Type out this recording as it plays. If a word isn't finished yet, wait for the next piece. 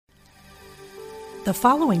The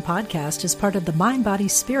following podcast is part of the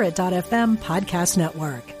MindBodySpirit.fm podcast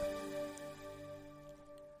network.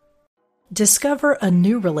 Discover a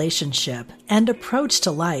new relationship and approach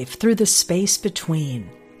to life through the space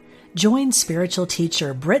between. Join spiritual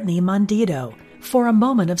teacher Brittany Mondito for a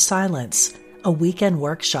moment of silence, a weekend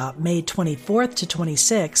workshop May 24th to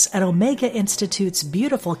 26th at Omega Institute's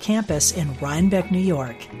beautiful campus in Rhinebeck, New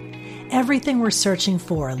York. Everything we're searching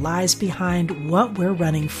for lies behind what we're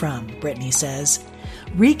running from, Brittany says.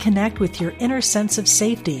 Reconnect with your inner sense of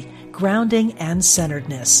safety, grounding, and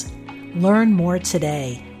centeredness. Learn more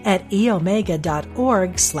today at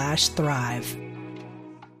eomega.org/thrive.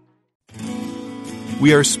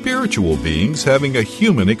 We are spiritual beings having a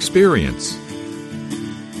human experience.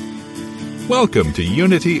 Welcome to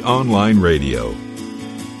Unity Online Radio,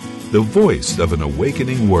 the voice of an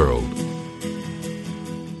awakening world.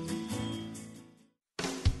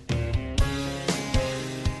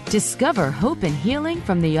 Discover hope and healing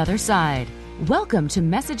from the other side. Welcome to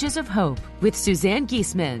Messages of Hope with Suzanne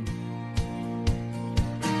Giesemann.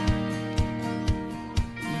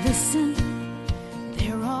 Listen,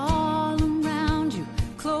 they're all around you,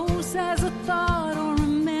 close as a thought or a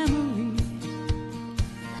memory.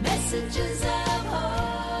 Messages of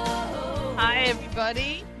Hope. Hi,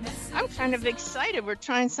 everybody. I'm kind of excited. We're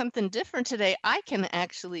trying something different today. I can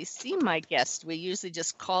actually see my guest. We usually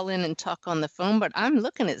just call in and talk on the phone, but I'm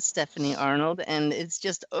looking at Stephanie Arnold, and it's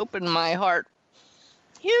just opened my heart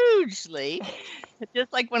hugely.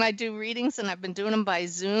 Just like when I do readings, and I've been doing them by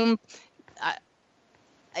Zoom,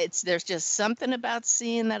 there's just something about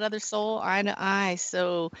seeing that other soul eye to eye.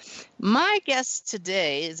 So my guest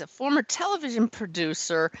today is a former television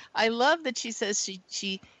producer. I love that she says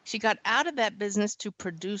she got out of that business to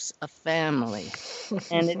produce a family.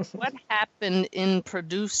 And it's what happened in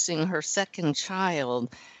producing her second child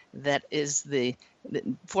that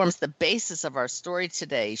forms the basis of our story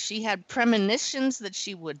today. She had premonitions that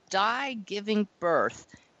she would die giving birth,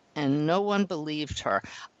 and no one believed her.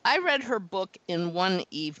 I read her book in one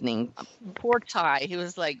evening. Poor Ty, he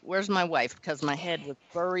was like, "Where's my wife?" Because my head was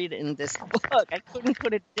buried in this book. I couldn't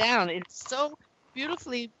put it down. It's so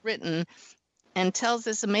beautifully written and tells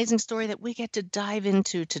this amazing story that we get to dive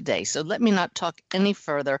into today. So let me not talk any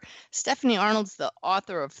further. Stephanie Arnold's the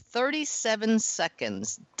author of 37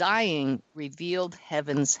 Seconds, Dying Revealed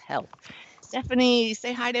Heaven's Help. Stephanie,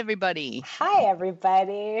 say hi to everybody. Hi,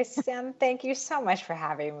 everybody. Sam, thank you so much for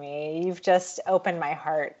having me. You've just opened my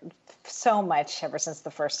heart so much ever since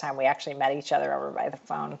the first time we actually met each other over by the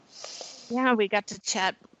phone. Yeah, we got to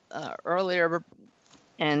chat earlier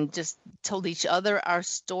and just told each other our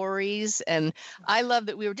stories. And I love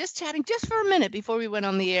that we were just chatting just for a minute before we went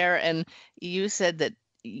on the air. And you said that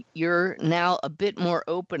you're now a bit more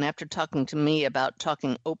open after talking to me about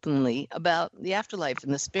talking openly about the afterlife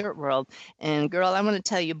and the spirit world. And girl, I want to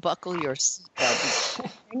tell you, buckle your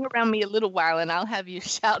seatbelt. Hang around me a little while and I'll have you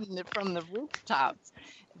shouting it from the rooftops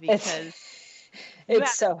because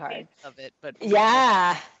it's so hard of it. But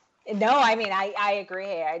yeah, no, I mean, I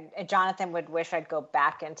agree. Jonathan would wish I'd go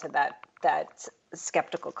back into that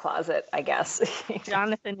skeptical closet, I guess.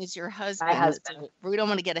 Jonathan is your husband. My husband. So we don't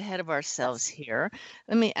want to get ahead of ourselves here.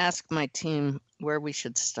 Let me ask my team where we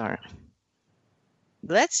should start.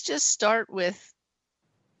 Let's just start with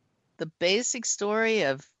the basic story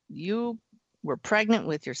of you were pregnant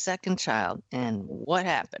with your second child and what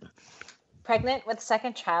happened? Pregnant with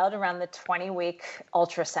second child around the 20-week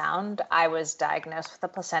ultrasound, I was diagnosed with a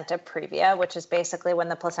placenta previa, which is basically when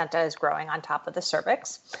the placenta is growing on top of the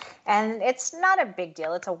cervix. And it's not a big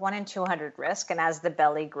deal. It's a 1 in 200 risk. And as the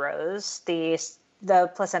belly grows, the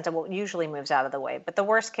placenta usually moves out of the way. But the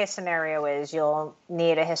worst case scenario is you'll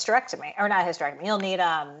need a hysterectomy, or not a hysterectomy, you'll need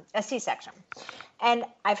a C-section. And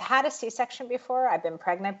I've had a C-section before. I've been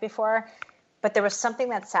pregnant before. But there was something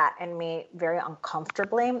that sat in me very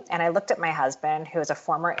uncomfortably. And I looked at my husband, who is a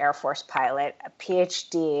former Air Force pilot, a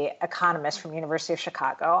PhD economist from University of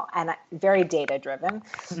Chicago, and very data-driven.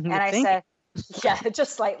 And I said, yeah,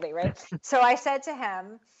 just slightly, right? So I said to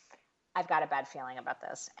him, I've got a bad feeling about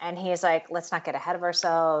this. And he's like, let's not get ahead of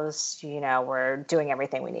ourselves. We're doing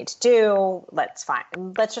everything we need to do. Let's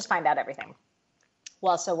just find out everything.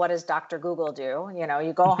 Well, so what does Dr. Google do?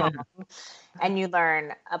 You go home and you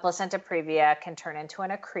learn a placenta previa can turn into an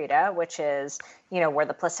accreta, which is, where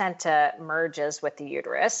the placenta merges with the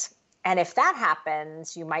uterus. And if that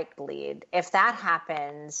happens, you might bleed. If that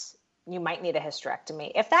happens, you might need a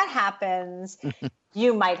hysterectomy. If that happens,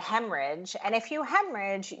 you might hemorrhage. And if you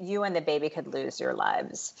hemorrhage, you and the baby could lose your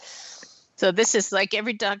lives. So this is like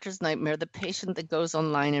every doctor's nightmare, the patient that goes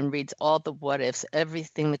online and reads all the what ifs,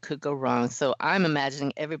 everything that could go wrong. So I'm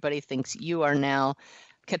imagining everybody thinks you are now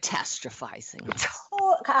catastrophizing.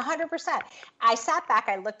 100%. I sat back,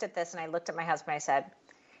 I looked at this, and I looked at my husband. I said,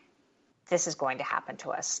 this is going to happen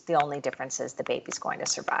to us. The only difference is the baby's going to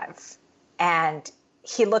survive. And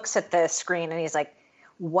he looks at the screen and he's like,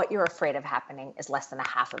 what you're afraid of happening is less than a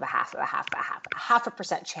half a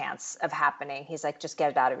percent chance of happening. He's like, just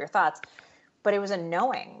get it out of your thoughts. But it was a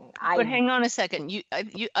knowing. But hang on a second.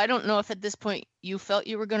 I don't know if at this point you felt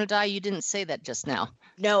you were going to die. You didn't say that just now.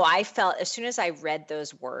 No, I felt as soon as I read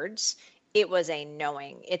those words, it was a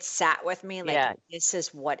knowing. It sat with me like, this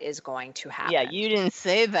is what is going to happen. Yeah, you didn't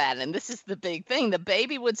say that. And this is the big thing. The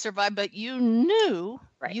baby would survive, but you knew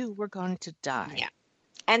you were going to die. Yeah.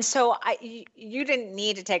 And so you didn't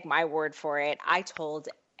need to take my word for it. I told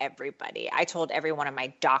everybody. I told every one of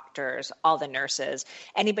my doctors, all the nurses,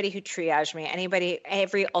 anybody who triaged me,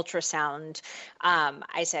 every ultrasound.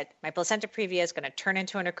 I said, my placenta previa is going to turn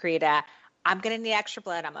into an accreta. I'm going to need extra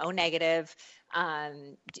blood. I'm O negative.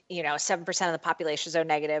 7% of the population is O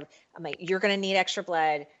negative. I'm like, you're going to need extra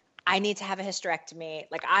blood. I need to have a hysterectomy.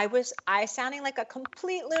 Like I sounding like a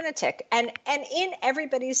complete lunatic. And in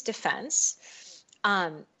everybody's defense,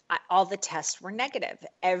 all the tests were negative.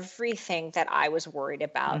 Everything that I was worried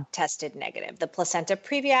about tested negative. The placenta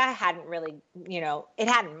previa hadn't really, it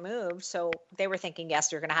hadn't moved. So they were thinking,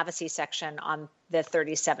 yes, you're going to have a C-section on the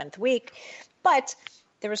 37th week, but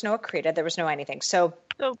there was no accreta. There was no anything. So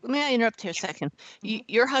may I interrupt here a second?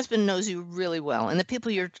 Your husband knows you really well, and the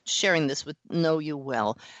people you're sharing this with know you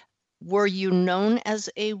well. Were you known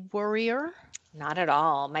as a worrier? Not at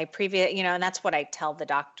all. My previous, and that's what I tell the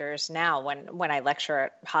doctors now when I lecture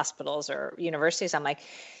at hospitals or universities. I'm like,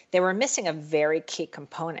 they were missing a very key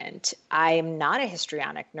component. I am not a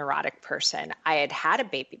histrionic, neurotic person. I had had a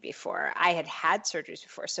baby before. I had had surgeries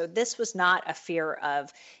before. So this was not a fear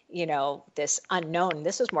of, this unknown.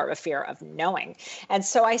 This was more of a fear of knowing. And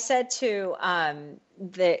so I said to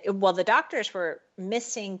the doctors were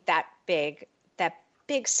missing that big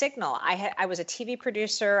signal. I was a TV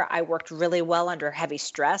producer. I worked really well under heavy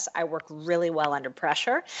stress. I worked really well under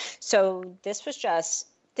pressure. So this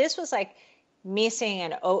was like me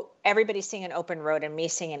seeing everybody seeing an open road and me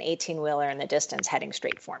seeing an 18-wheeler in the distance heading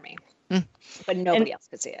straight for me. But nobody else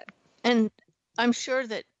could see it. And I'm sure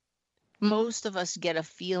that most of us get a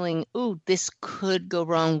feeling, this could go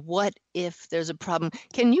wrong. What if there's a problem?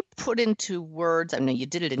 Can you put into words, I know you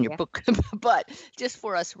did it in your book, but just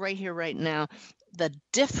for us right here, right now, the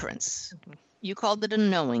difference? You called it a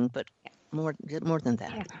knowing, but more than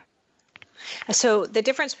that. Yeah. So the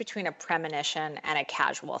difference between a premonition and a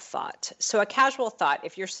casual thought. So a casual thought,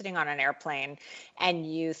 if you're sitting on an airplane and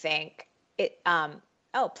you think,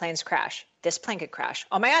 planes crash. This plane could crash.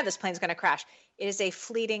 Oh my God, this plane's going to crash. It is a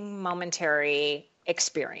fleeting, momentary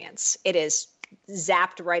experience. It is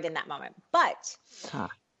zapped right in that moment. But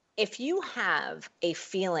if you have a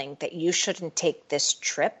feeling that you shouldn't take this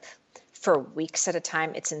trip for weeks at a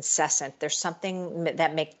time, it's incessant. There's something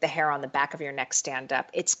that makes the hair on the back of your neck stand up.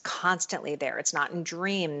 It's constantly there. It's not in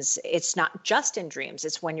dreams. It's not just in dreams.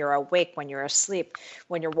 It's when you're awake, when you're asleep,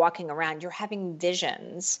 when you're walking around, you're having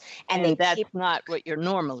visions. And that's not what you're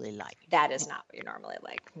normally like. That is not what you're normally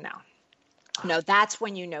like. No, that's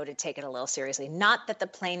when you know to take it a little seriously. Not that the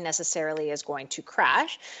plane necessarily is going to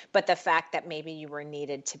crash, but the fact that maybe you were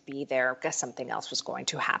needed to be there because something else was going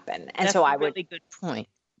to happen. And that's a really good point.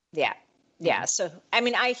 Yeah. Yeah. So, I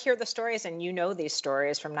mean, I hear the stories and these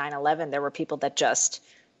stories from 9/11. There were people that just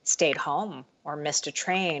stayed home or missed a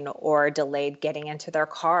train or delayed getting into their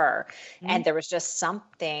car. And there was just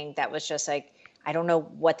something that was just like, I don't know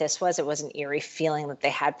what this was. It was an eerie feeling that they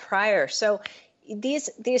had prior. So these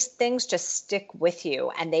things just stick with you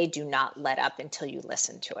and they do not let up until you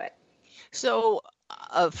listen to it. So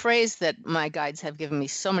a phrase that my guides have given me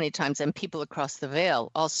so many times, and people across the veil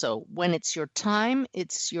also, when it's your time,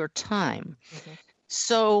 it's your time.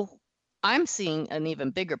 So I'm seeing an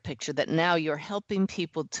even bigger picture that now you're helping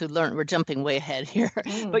people to learn. We're jumping way ahead here,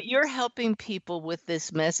 but you're helping people with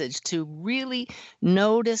this message to really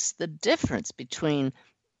notice the difference between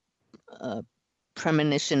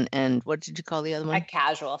premonition and what did you call the other one? A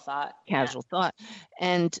casual thought. Casual thought.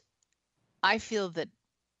 And I feel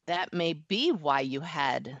that may be why you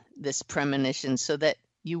had this premonition, so that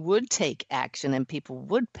you would take action and people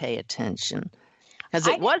would pay attention, because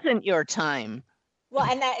it wasn't your time. Well,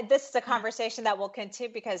 and this is a conversation that will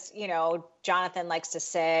continue because, Jonathan likes to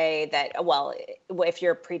say that, well, if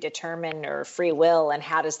you're predetermined or free will, and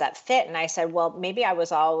how does that fit? And I said, well, maybe I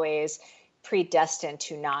was always predestined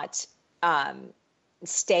to not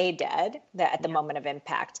stay dead at the moment of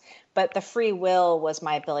impact. But the free will was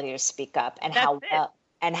my ability to speak up, and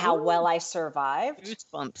how well I survived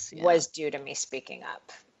Goosebumps, was due to me speaking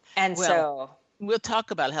up. And so We'll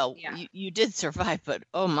talk about how Yeah. you did survive, but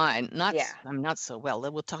oh my, Yeah. I'm not so well.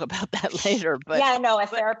 We'll talk about that later. But Yeah, no, a but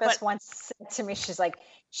therapist once said to me, she's like,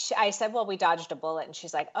 I said, well, we dodged a bullet. And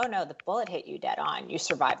she's like, oh no, the bullet hit you dead on. You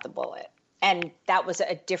survived the bullet. And that was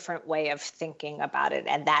a different way of thinking about it.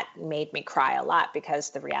 And that made me cry a lot because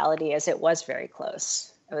the reality is it was very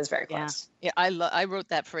close. It was very yeah, close. yeah, I wrote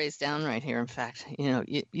that phrase down right here. In fact,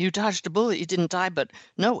 you dodged a bullet, you didn't die, but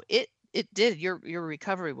no, it did. Your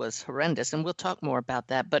recovery was horrendous, and we'll talk more about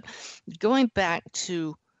that. But going back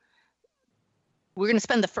to, we're going to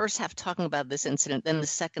spend the first half talking about this incident, then the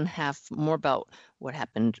second half more about what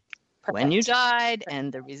happened when you Perfect. died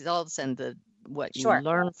and the results and what you Sure.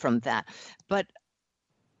 learned from that. But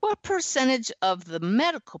what percentage of the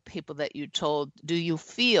medical people that you told do you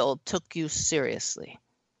feel took you seriously?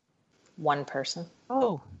 One person.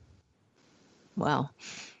 Oh, wow.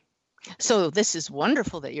 So this is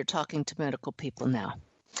wonderful that you're talking to medical people now.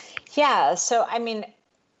 Yeah. So, I mean,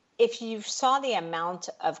 if you saw the amount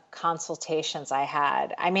of consultations I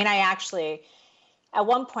had, I mean, I actually, at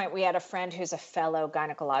one point, we had a friend who's a fellow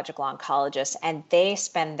gynecological oncologist, and they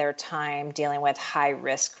spend their time dealing with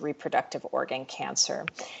high-risk reproductive organ cancer.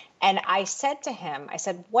 And I said to him, I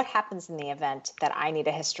said, what happens in the event that I need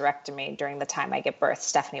a hysterectomy during the time I give birth?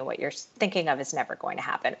 Stephanie, what you're thinking of is never going to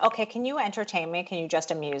happen. Okay, can you entertain me? Can you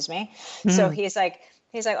just amuse me? So he's like,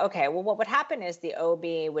 okay, well, what would happen is the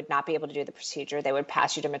OB would not be able to do the procedure. They would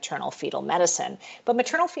pass you to maternal fetal medicine. But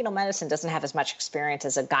maternal fetal medicine doesn't have as much experience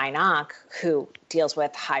as a gynonc who deals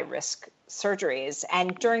with high-risk surgeries.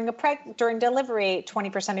 And during delivery,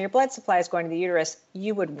 20% of your blood supply is going to the uterus.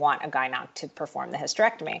 You would want a gynonc to perform the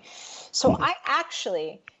hysterectomy. So I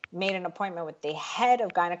actually made an appointment with the head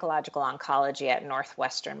of gynecological oncology at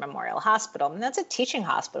Northwestern Memorial Hospital. And that's a teaching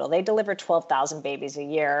hospital. They deliver 12,000 babies a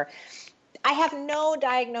year. I have no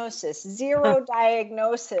diagnosis, zero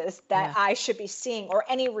diagnosis that I should be seeing or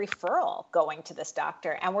any referral going to this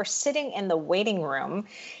doctor. And we're sitting in the waiting room,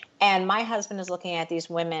 and my husband is looking at these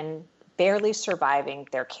women barely surviving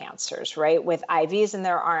their cancers, right? With IVs in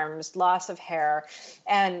their arms, loss of hair.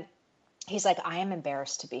 And he's like, I am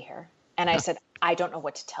embarrassed to be here. And I said, I don't know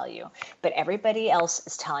what to tell you, but everybody else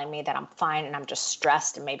is telling me that I'm fine and I'm just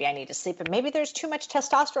stressed and maybe I need to sleep. And maybe there's too much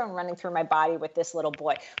testosterone running through my body with this little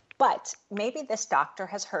boy. But maybe this doctor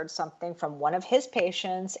has heard something from one of his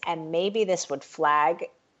patients, and maybe this would flag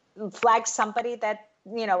somebody that,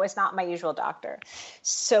 is not my usual doctor.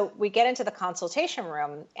 So we get into the consultation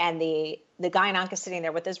room, and the gynonc is sitting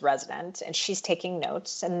there with his resident, and she's taking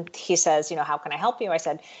notes. And he says, how can I help you? I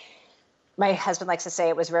said, my husband likes to say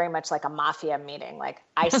it was very much like a mafia meeting. Like,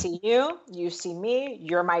 I see you, you see me,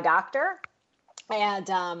 you're my doctor. And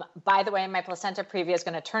by the way, my placenta previa is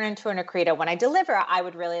going to turn into an accreta. When I deliver, I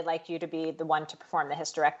would really like you to be the one to perform the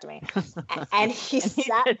hysterectomy. And he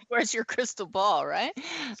sat, where's your crystal ball, right?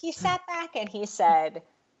 He sat back and he said,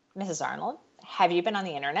 Mrs. Arnold, have you been on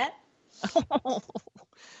the internet?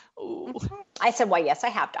 I said, well, yes, I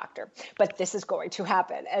have, doctor, but this is going to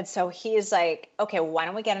happen. And so he's like, okay, why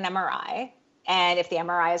don't we get an MRI? And if the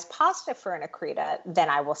MRI is positive for an accreta, then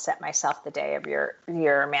I will set myself the day of your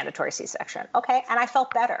mandatory C-section. Okay. And I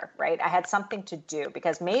felt better, right? I had something to do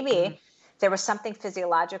because maybe there was something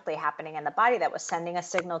physiologically happening in the body that was sending a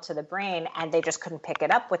signal to the brain, and they just couldn't pick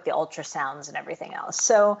it up with the ultrasounds and everything else.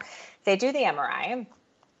 So they do the MRI,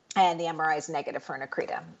 and the MRI is negative for an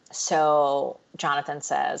accreta. So Jonathan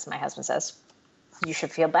says, my husband says, you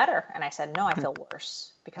should feel better. And I said, no, I feel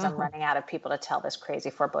worse because I'm running out of people to tell this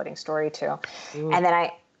crazy foreboding story to. And then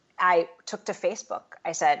I took to Facebook.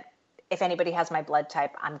 I said, if anybody has my blood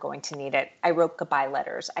type, I'm going to need it. I wrote goodbye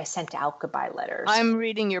letters. I sent out goodbye letters. I'm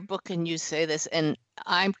reading your book and you say this, and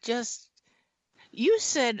you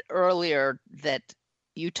said earlier that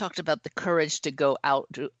you talked about the courage to go out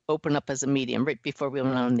to open up as a medium right before we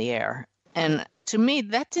went on the air. And to me,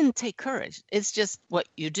 that didn't take courage. It's just what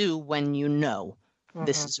you do when you know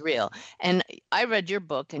this is real. And I read your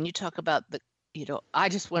book and you talk about I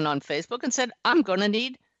just went on Facebook and said, I'm going to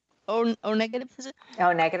need O negative, is it?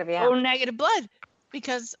 O negative, yeah. O negative blood,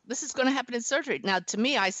 because this is going to happen in surgery. Now, to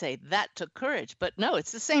me, I say that took courage, but no,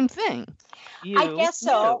 it's the same thing. I guess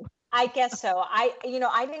so. I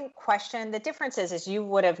didn't question. The difference is you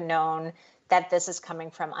would have known that this is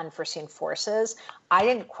coming from unforeseen forces. I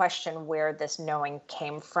didn't question where this knowing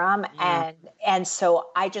came from. And so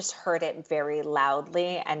I just heard it very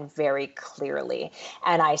loudly and very clearly.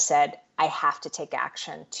 And I said, I have to take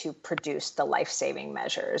action to produce the life-saving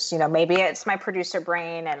measures. Maybe it's my producer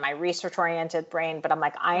brain and my research-oriented brain, but I'm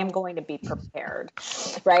like, I am going to be prepared,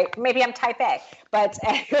 right? Maybe I'm type A, but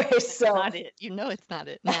anyway, so not it. It's not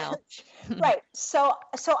it now. Right. So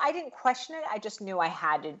I didn't question it. I just knew I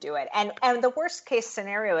had to do it. And the worst case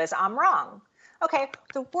scenario is I'm wrong. Okay,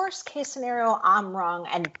 the worst case scenario, I'm wrong,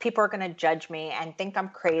 and people are going to judge me and think I'm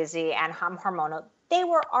crazy and I'm hormonal. They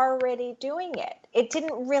were already doing it. It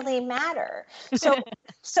didn't really matter. So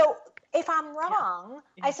if I'm wrong,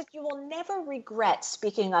 I said, you will never regret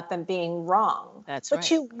speaking up and being wrong. That's right. But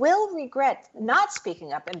you will regret not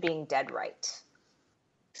speaking up and being dead right.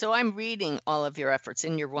 So I'm reading all of your efforts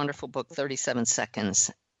in your wonderful book, 37 Seconds.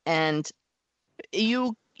 And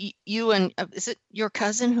you and is it your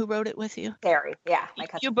cousin who wrote it with you? Sari, yeah, my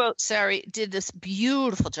cousin. You both, Sari, did this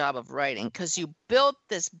beautiful job of writing because you built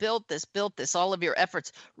this, all of your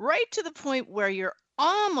efforts right to the point where you're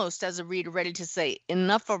almost, as a reader, ready to say,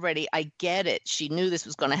 enough already, I get it. She knew this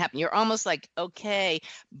was going to happen. You're almost like, okay,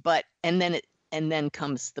 but, and then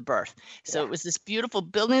comes the birth. So it was this beautiful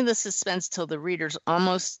building the suspense till the reader's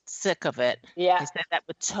almost sick of it. Yeah. I said that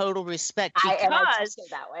with total respect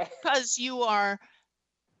because you are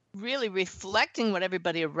really reflecting what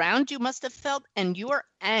everybody around you must have felt, and your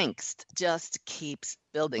angst just keeps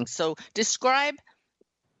building. So describe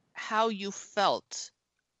how you felt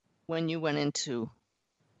when you went in to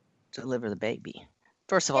deliver the baby.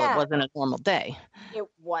 First of all, it wasn't a normal day. It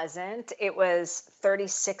wasn't. It was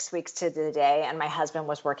 36 weeks to the day, and my husband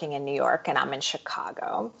was working in New York, and I'm in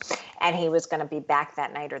Chicago, and he was going to be back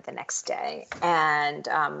that night or the next day. And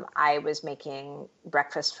I was making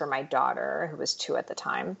breakfast for my daughter, who was 2 at the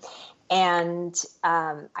time, and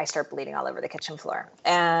I started bleeding all over the kitchen floor.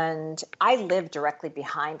 And I lived directly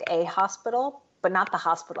behind a hospital, but not the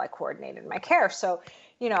hospital I coordinated my care. So,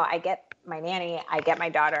 I get my nanny, I get my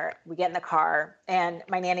daughter, we get in the car, and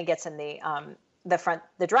my nanny gets in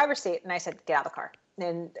the driver's seat, and I said, get out of the car.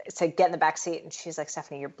 And said, get in the back seat. And she's like,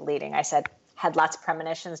 Stephanie, you're bleeding. I said, had lots of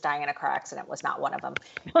premonitions, dying in a car accident was not one of them.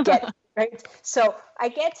 Right? So I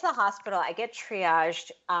get to the hospital, I get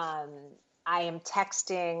triaged. I am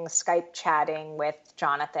texting, Skype chatting with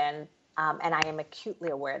Jonathan, and I am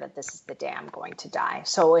acutely aware that this is the day I'm going to die.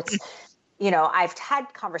 So it's, I've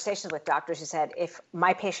had conversations with doctors who said, if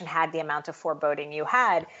my patient had the amount of foreboding you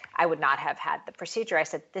had, I would not have had the procedure. I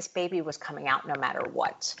said, this baby was coming out no matter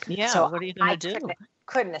what. Yeah, so what are you going to do?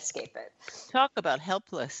 Couldn't escape it. Talk about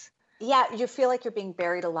helpless. Yeah, you feel like you're being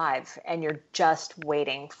buried alive, and you're just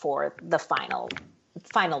waiting for the final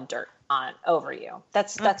dirt over you.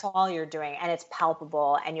 That's all you're doing, and it's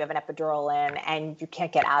palpable, and you have an epidural in, and you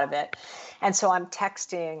can't get out of it. And so I'm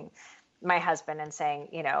texting my husband and saying,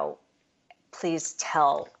 please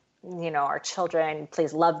tell, our children,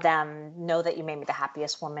 please love them, know that you made me the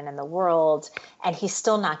happiest woman in the world. And he's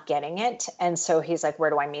still not getting it. And so he's like, where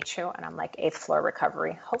do I meet you? And I'm like, 8th floor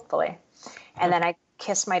recovery, hopefully. And then I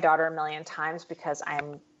kiss my daughter a million times because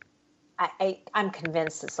I'm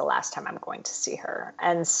convinced it's the last time I'm going to see her.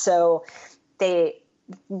 And so they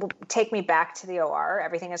take me back to the OR.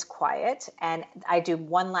 Everything is quiet. And I do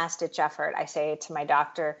one last ditch effort. I say to my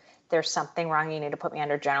doctor, there's something wrong. You need to put me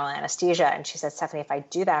under general anesthesia. And she said, Stephanie, if I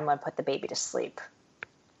do that, I'm going to put the baby to sleep.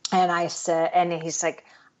 And I said, and he's like,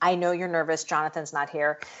 I know you're nervous. Jonathan's not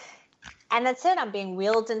here. And that's it. I'm being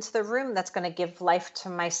wheeled into the room that's going to give life to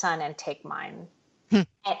my son and take mine.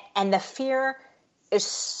 And the fear is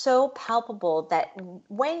so palpable that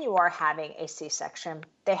when you are having a C-section,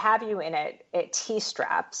 they have you in a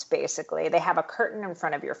T-straps, basically. They have a curtain in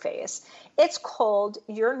front of your face. It's cold,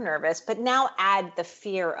 you're nervous, but now add the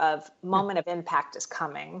fear of moment of impact is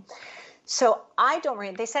coming. So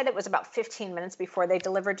they said it was about 15 minutes before they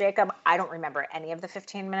delivered Jacob. I don't remember any of the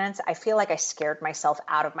 15 minutes. I feel like I scared myself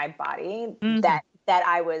out of my body, that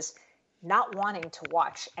I was not wanting to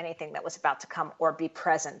watch anything that was about to come or be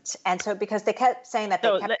present. And so because they kept saying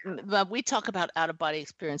that we talk about out-of-body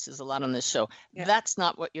experiences a lot on this show. Yeah. That's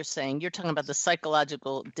not what you're saying. You're talking about the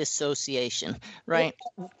psychological dissociation, right?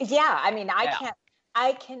 Yeah. I mean,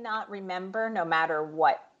 I cannot remember, no matter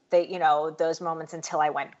what, those moments until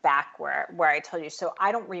I went back where I told you. So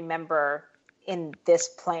I don't remember in this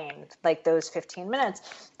plane, like those 15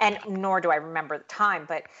 minutes, and nor do I remember the time,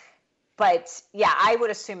 But yeah, I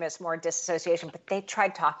would assume it's more dissociation, but they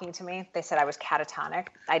tried talking to me. They said I was catatonic.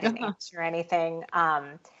 I didn't answer anything.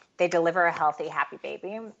 They deliver a healthy, happy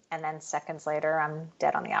baby. And then seconds later, I'm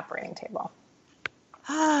dead on the operating table.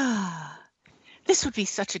 This would be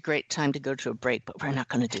such a great time to go to a break, but we're not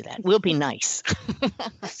going to do that. We'll be nice.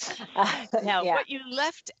 Now, what you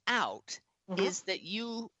left out is that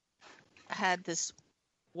you had this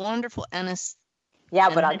wonderful Yeah,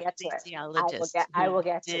 and but an I'll get to it. anesthesiologist I will who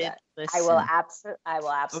get to did that. listen. I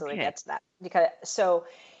will absolutely Okay. get to that because so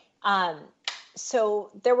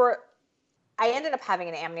there were. I ended up having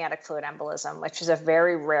an amniotic fluid embolism, which is a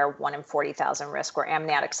very rare 1 in 40,000 risk where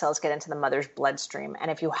amniotic cells get into the mother's bloodstream.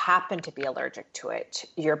 And if you happen to be allergic to it,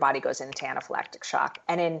 your body goes into anaphylactic shock.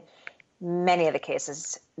 And in many of the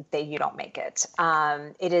cases, you don't make it.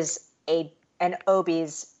 It is an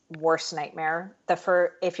OB's worst nightmare.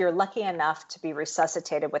 If you're lucky enough to be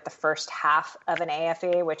resuscitated with the first half of an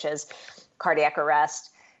AFE, which is cardiac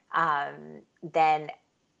arrest, then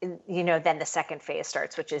the second phase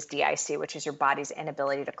starts, which is DIC, which is your body's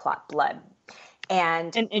inability to clot blood.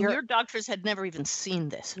 And your doctors had never even seen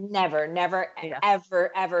this. Never, Yeah.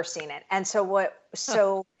 ever seen it. And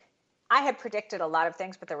so I had predicted a lot of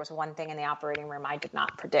things, but there was one thing in the operating room I did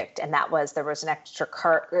not predict, and that was there was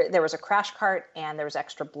a crash cart, and there was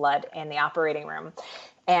extra blood in the operating room.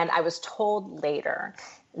 And I was told later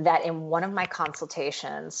that in one of my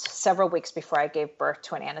consultations, several weeks before I gave birth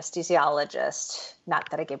to an anesthesiologist, not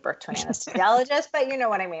that I gave birth to an anesthesiologist, but you know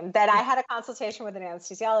what I mean, that I had a consultation with an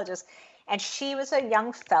anesthesiologist, and she was a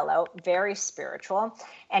young fellow, very spiritual.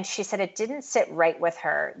 And she said it didn't sit right with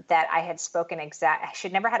her that I had spoken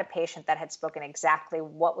she'd never had a patient that had spoken exactly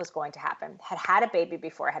what was going to happen, had a baby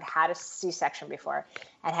before, had a C-section before,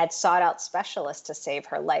 and had sought out specialists to save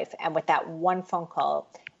her life. And with that one phone call,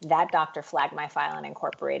 that doctor flagged my file and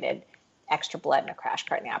incorporated extra blood in a crash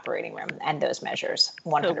cart in the operating room and those measures.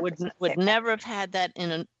 100% So would never have had that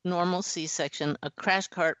in a normal C-section, a crash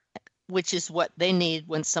cart, which is what they need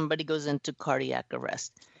when somebody goes into cardiac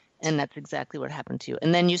arrest. And that's exactly what happened to you.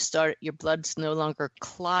 And then your blood's no longer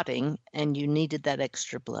clotting, and you needed that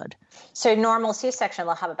extra blood. So normal C-section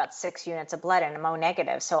will have about 6 units of blood, and I'm O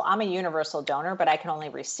negative. So I'm a universal donor, but I can only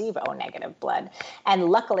receive O negative blood. And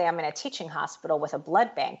luckily, I'm in a teaching hospital with a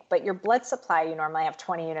blood bank. But your blood supply, you normally have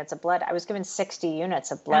 20 units of blood. I was given 60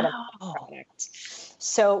 units of blood.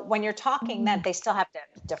 So when you're talking that, they still have to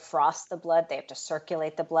defrost the blood, they have to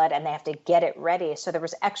circulate the blood, and they have to get it ready. So there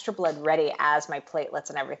was extra blood ready as my platelets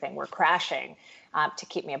and everything were crashing to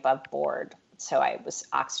keep me above board. So I was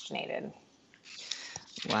oxygenated.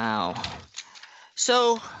 Wow.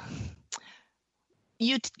 So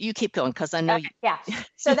you keep going because I know you. Yeah.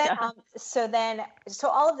 So then, so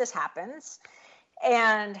all of this happens.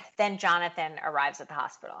 And then Jonathan arrives at the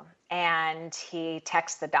hospital and he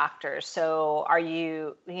texts the doctors. So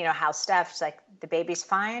how's Steph? She's like, the baby's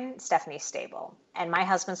fine. Stephanie's stable. And my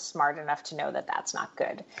husband's smart enough to know that that's not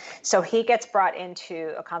good. So he gets brought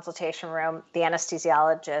into a consultation room. The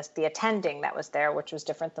anesthesiologist, the attending that was there, which was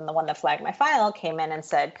different than the one that flagged my file, came in and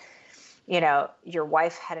said, your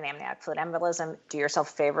wife had an amniotic fluid embolism. Do yourself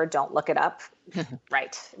a favor. Don't look it up.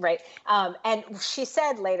 Right. And she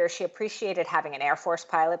said later she appreciated having an Air Force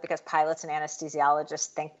pilot because pilots and anesthesiologists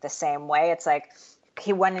think the same way. It's like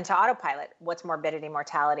he went into autopilot. What's morbidity,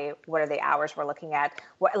 mortality? What are the hours we're looking at?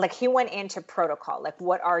 He went into protocol. Like,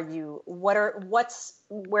 where are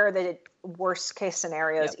the worst case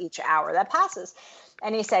scenarios each hour that passes?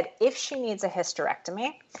 And he said, if she needs a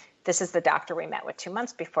hysterectomy, this is the doctor we met with 2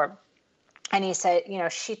 months before. And he said,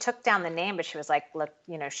 she took down the name, but she was like, look,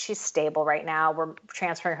 she's stable right now. We're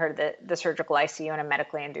transferring her to the surgical ICU in a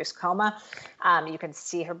medically induced coma. You can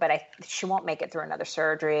see her, but she won't make it through another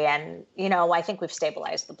surgery. And, I think we've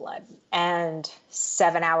stabilized the blood. And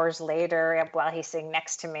 7 hours later, while he's sitting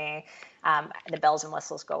next to me, the bells and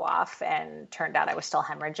whistles go off, and turned out I was still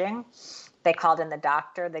hemorrhaging. They called in the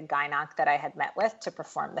doctor, the gynonc that I had met with, to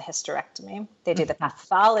perform the hysterectomy. They did the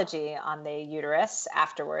pathology on the uterus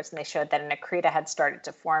afterwards, and they showed that an accreta had started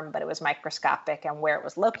to form, but it was microscopic, and where it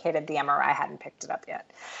was located, the MRI hadn't picked it up yet.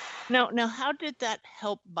 Now, how did that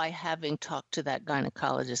help by having talked to that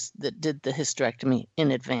gynecologist that did the hysterectomy in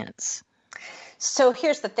advance? So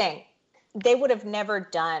here's the thing. They would have never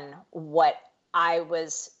done what I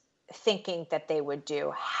was thinking that they would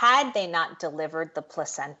do had they not delivered the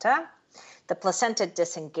placenta. The placenta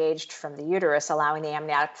disengaged from the uterus, allowing the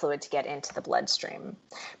amniotic fluid to get into the bloodstream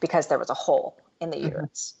because there was a hole in the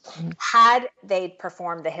uterus. Mm-hmm. Had they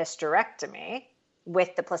performed the hysterectomy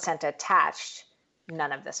with the placenta attached,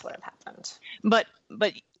 none of this would have happened. But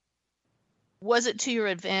was it to your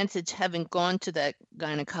advantage having gone to that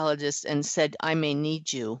gynecologist and said, I may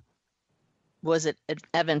need you? Was it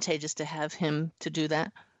advantageous to have him to do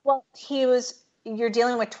that? Well, you're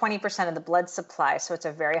dealing with 20% of the blood supply, so it's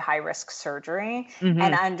a very high-risk surgery. Mm-hmm.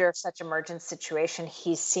 And under such emergent situation,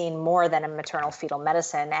 he's seen more than a maternal fetal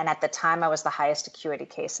medicine. And at the time, I was the highest acuity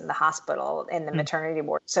case in the hospital, in the maternity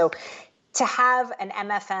ward. So to have an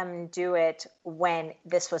MFM do it when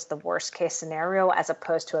this was the worst case scenario, as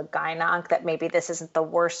opposed to a gynonc that maybe this isn't the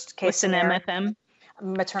worst case scenario. What's an MFM?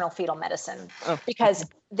 maternal fetal medicine, Oh, because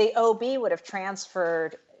the OB would have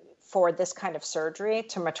transferred for this kind of surgery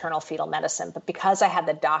to maternal fetal medicine. But because I had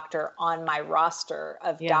the doctor on my roster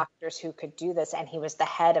of doctors who could do this, and he was the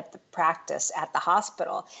head of the practice at the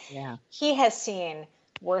hospital, he has seen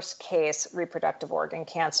worst case reproductive organ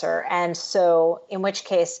cancer. And so in which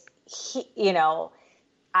case,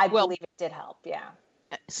 I believe it did help. Yeah.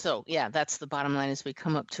 So, that's the bottom line as we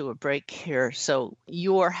come up to a break here. So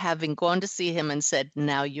you're having gone to see him and said,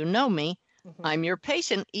 now you know me, I'm your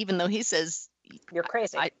patient, even though he says, you're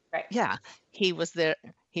crazy. Right. Yeah. He was there.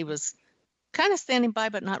 He was kind of standing by,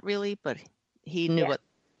 but not really, but he knew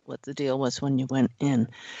what the deal was when you went in.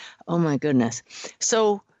 Oh my goodness.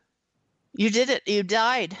 So you did it. You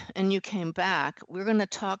died and you came back. We're going to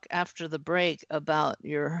talk after the break about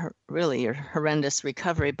your horrendous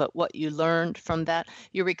recovery, but what you learned from that,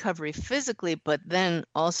 your recovery physically, but then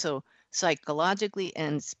also psychologically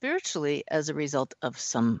and spiritually as a result of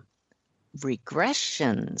some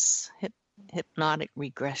regressions, hypnotic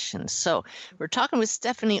regressions. So we're talking with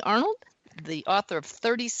Stephanie Arnold, the author of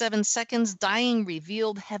 37 Seconds, Dying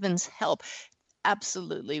Revealed Heaven's Help.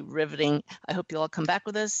 Absolutely riveting. I hope you'll all come back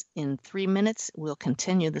with us in 3 minutes. We'll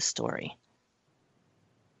continue the story.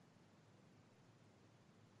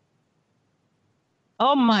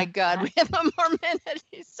 Oh my God, we have one more minute.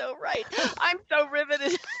 He's so right. I'm so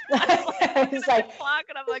riveted. It's like clock,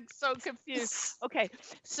 and I'm like so confused. Okay,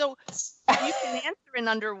 so you can answer in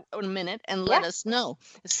under a minute and let us know.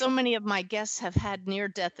 So many of my guests have had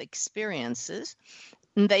near-death experiences,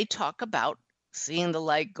 and they talk about seeing the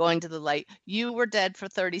light, going to the light. You were dead for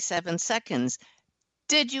 37 seconds.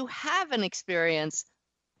 Did you have an experience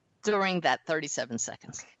during that 37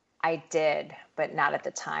 seconds? I did, but not at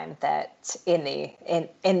the time that in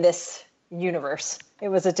this universe. It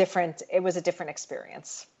was a different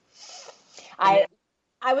experience. I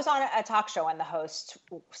was on a talk show and the host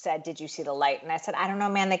said, "Did you see the light?" And I said, "I don't know,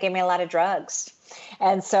 man. They gave me a lot of drugs."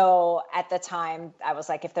 And so at the time I was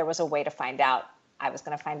like, if there was a way to find out, I was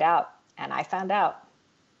going to find out. And I found out.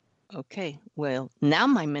 Okay, well, now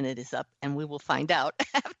my minute is up and we will find out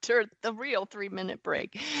after the real 3-minute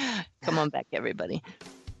break. Come on back, everybody.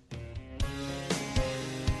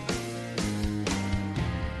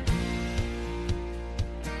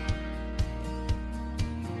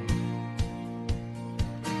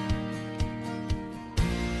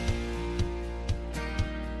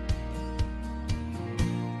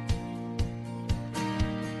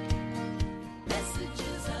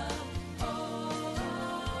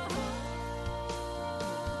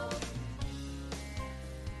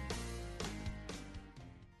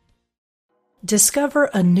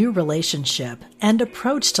 Discover a new relationship and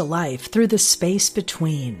approach to life through the space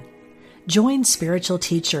between. Join spiritual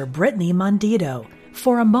teacher Brittany Mondito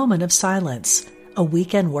for a moment of silence, a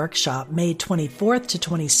weekend workshop May 24th to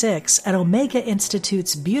 26th at Omega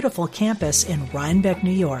Institute's beautiful campus in Rhinebeck,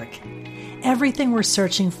 New York. Everything we're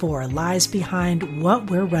searching for lies behind what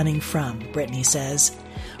we're running from, Brittany says.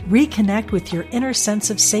 Reconnect with your inner sense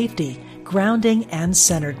of safety, grounding, and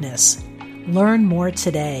centeredness. Learn more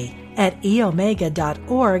today at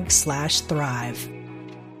eomega.org/thrive.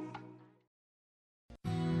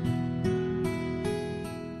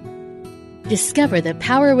 Discover the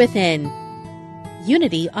power within.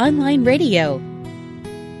 Unity Online Radio.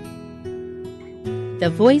 The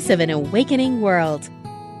voice of an awakening world.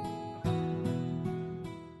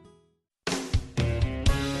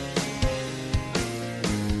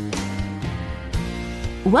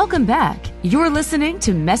 Welcome back. You're listening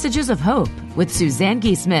to Messages of Hope with Suzanne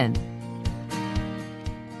Giesemann.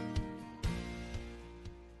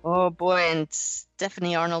 Oh boy, and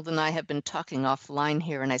Stephanie Arnold and I have been talking offline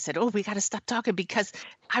here, and I said, we got to stop talking because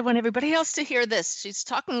I want everybody else to hear this. She's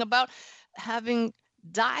talking about having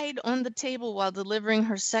died on the table while delivering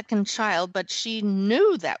her second child, but she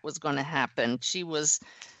knew that was going to happen. She was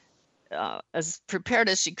as prepared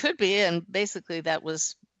as she could be, and basically that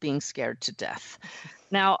was being scared to death.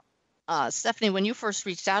 Now, Stephanie, when you first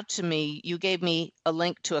reached out to me, you gave me a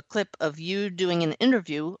link to a clip of you doing an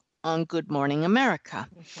interview on Good Morning America.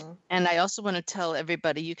 Mm-hmm. And I also want to tell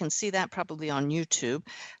everybody, you can see that probably on YouTube,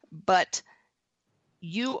 but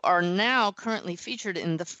you are now currently featured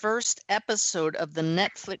in the first episode of the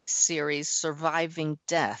Netflix series Surviving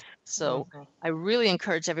Death. So I really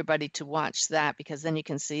encourage everybody to watch that, because then you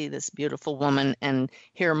can see this beautiful woman and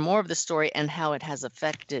hear more of the story and how it has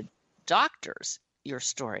affected doctors, your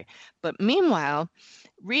story. But meanwhile,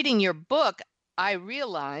 reading your book, I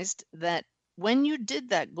realized that when you did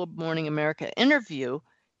that Good Morning America interview,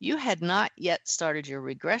 you had not yet started your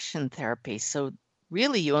regression therapy. So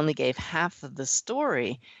really you only gave half of the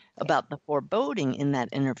story about the foreboding in that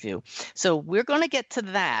interview. So we're going to get to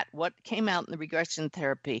that, what came out in the regression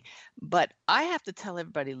therapy. But I have to tell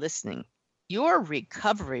everybody listening, your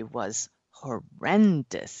recovery was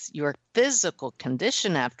horrendous. Your physical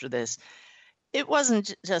condition after this, it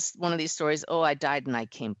wasn't just one of these stories, oh, I died and I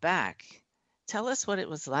came back. Tell us what it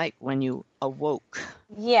was like when you awoke.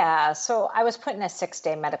 Yeah, so I was put in a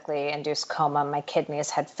 6-day medically induced coma. My kidneys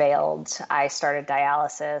had failed. I started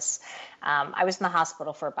dialysis. I was in the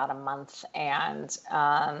hospital for about a month and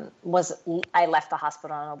I left the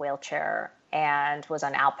hospital in a wheelchair and was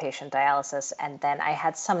on outpatient dialysis. And then I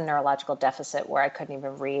had some neurological deficit where I couldn't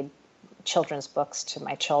even read children's books to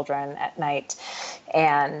my children at night.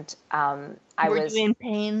 And Were you in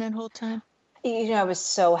pain that whole time? I was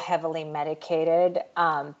so heavily medicated,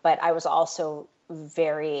 but I was also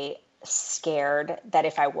very scared that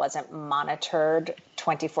if I wasn't monitored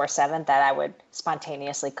 24/7, that I would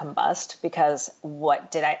spontaneously combust, because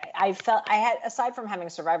I felt I had, aside from having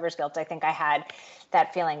survivor's guilt, I think I had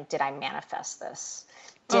that feeling, did I manifest this?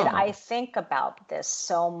 Did I think about this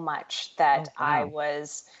so much that I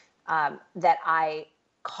was, that I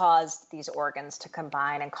caused these organs to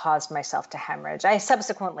combine and caused myself to hemorrhage? I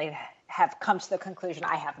subsequently have come to the conclusion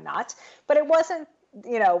I have not, but it wasn't,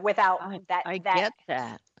 without that. I get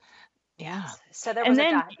that. Yeah. So there was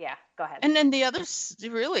go ahead. And then the other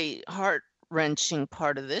really heart-wrenching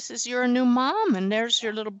part of this is you're a new mom, and there's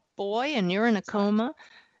your little boy, and you're in a coma,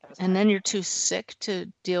 and then you're too sick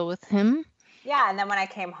to deal with him. Yeah, and then when I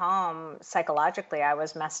came home, psychologically, I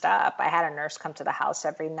was messed up. I had a nurse come to the house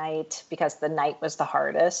every night because the night was the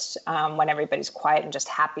hardest, when everybody's quiet and just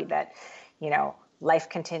happy that, life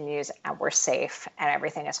continues and we're safe and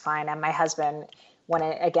everything is fine. And my husband went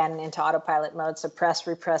again into autopilot mode, suppress,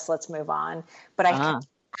 repress, let's move on. But I kept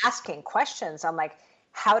asking questions. I'm like,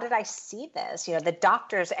 how did I see this? The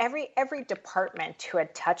doctors, every department who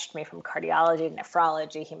had touched me, from cardiology,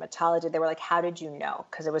 nephrology, hematology, they were like, how did you know?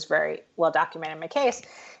 Because it was very well documented in my case.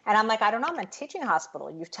 And I'm like, I don't know. I'm in a teaching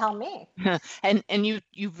hospital. You tell me. And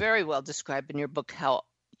you very well describe in your book how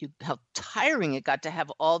tiring it got to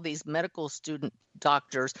have all these medical student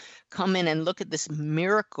doctors come in and look at this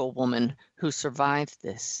miracle woman who survived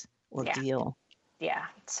this ordeal. Yeah.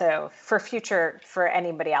 So for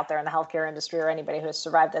anybody out there in the healthcare industry or anybody who has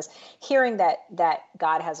survived this, hearing that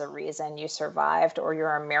God has a reason you survived, or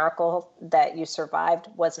you're a miracle that you survived,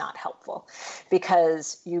 was not helpful,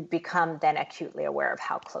 because you become then acutely aware of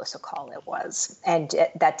how close a call it was. And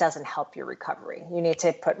that doesn't help your recovery. You need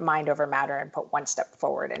to put mind over matter and put one step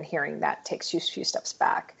forward, and hearing that takes you a few steps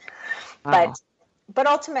back. Wow. But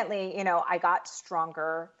ultimately, I got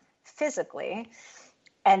stronger physically.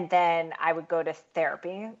 And then I would go to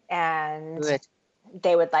therapy, and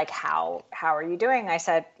they would like, how are you doing? I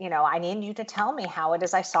said, I need you to tell me how it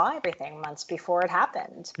is I saw everything months before it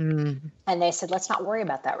happened. Mm-hmm. And they said, let's not worry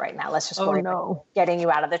about that right now. Let's just worry about getting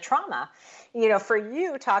you out of the trauma. For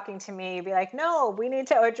you talking to me, you'd be like, no, we need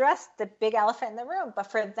to address the big elephant in the room.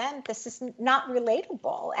 But for them, this is not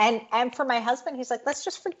relatable. And for my husband, he's like, let's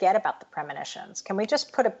just forget about the premonitions. Can we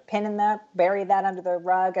just put a pin in that, bury that under the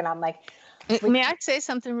rug? And I'm like, may I say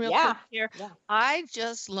something real quick here? Yeah. I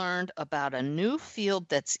just learned about a new field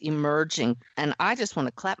that's emerging, and I just want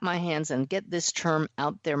to clap my hands and get this term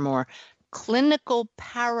out there more: clinical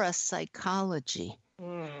parapsychology.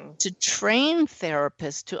 To train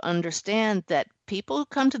therapists to understand that people who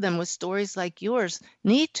come to them with stories like yours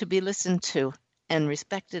need to be listened to and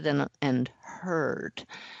respected and heard.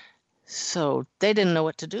 So they didn't know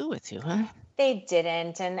what to do with you, huh? They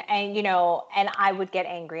didn't. And I would get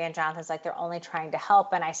angry, and Jonathan's like, they're only trying to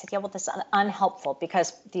help. And I said, yeah, well, this is unhelpful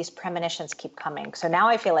because these premonitions keep coming. So now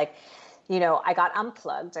I feel like, I got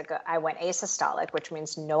unplugged. I went asystolic, which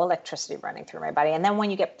means no electricity running through my body. And then when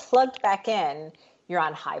you get plugged back in, you're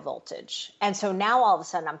on high voltage. And so now all of a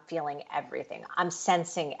sudden I'm feeling everything. I'm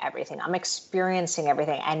sensing everything. I'm experiencing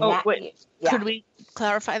everything. And could we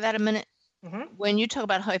clarify that a minute? Mm-hmm. When you talk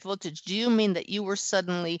about high voltage, do you mean that you were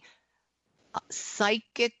suddenly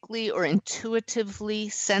psychically or intuitively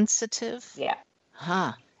sensitive? Yeah.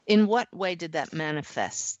 Huh. In what way did that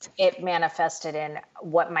manifest? It manifested in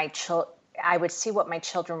what I would see what my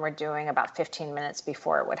children were doing about 15 minutes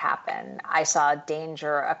before it would happen. I saw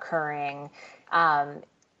danger occurring in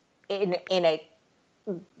a,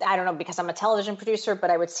 I don't know, because I'm a television producer, but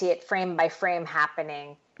I would see it frame by frame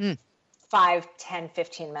happening 5, 10,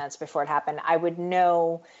 15 minutes before it happened. I would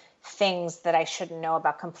know things that I shouldn't know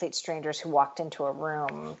about complete strangers who walked into a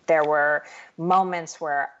room. There were moments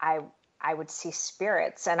where I would see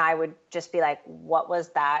spirits, and I would just be like, what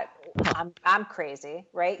was that? I'm crazy,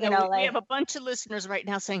 right? We have a bunch of listeners right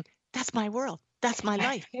now saying, that's my world. That's my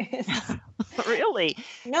life. Really?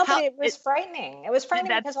 No, How- but it was frightening. It was Did frightening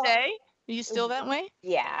that because stay? Are you still that way?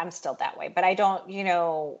 yeah, I'm still that way, but I don't,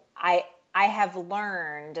 I have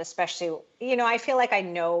learned, especially, I feel like I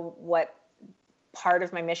know what part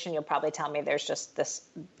of my mission. You'll probably tell me there's just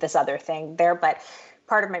this other thing there, but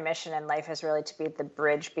part of my mission in life is really to be the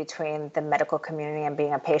bridge between the medical community and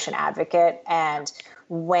being a patient advocate. And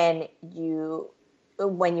when you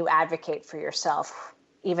advocate for yourself,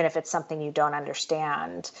 even if it's something you don't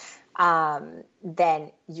understand,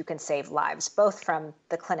 then you can save lives, both from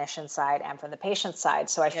the clinician side and from the patient side.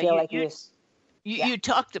 So I feel like you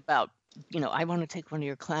talked about, I want to take one of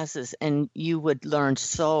your classes, and you would learn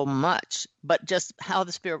so much, but just how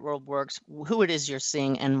the spirit world works, who it is you're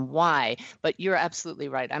seeing, and why. But you're absolutely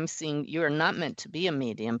right. I'm seeing you're not meant to be a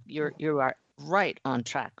medium. You are right on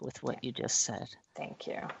track with what you just said. Thank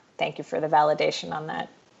you for the validation on that.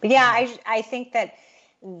 But yeah, I think that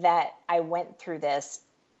I went through this,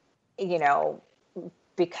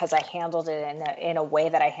 because I handled it in a way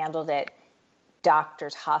that I handled it.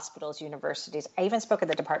 Doctors, hospitals, universities. I even spoke at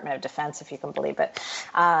the Department of Defense, if you can believe it.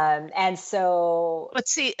 And so... But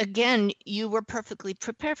see, again, you were perfectly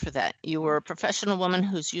prepared for that. You were a professional woman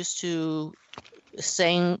who's used to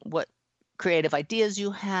saying what creative ideas you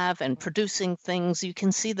have and producing things. You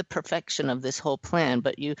can see the perfection of this whole plan,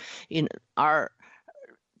 but you are...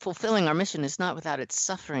 fulfilling our mission is not without its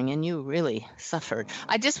suffering, and you really suffered.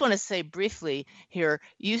 I just want to say briefly here,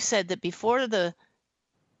 you said that before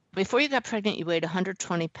you got pregnant, you weighed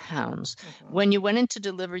 120 pounds. Mm-hmm. When you went in to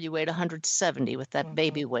deliver, you weighed 170 with that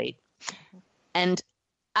baby weight. Mm-hmm. And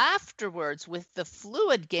afterwards, with the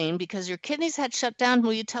fluid gain, because your kidneys had shut down,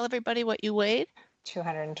 will you tell everybody what you weighed?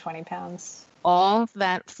 220 pounds. All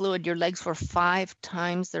that fluid, your legs were 5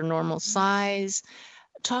 times their normal size.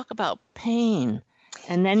 Talk about pain.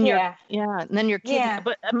 And then your kidney,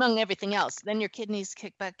 but among everything else, then your kidneys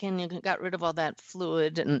kicked back in. You got rid of all that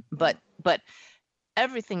fluid, but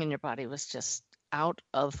everything in your body was just out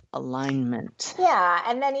of alignment. Yeah,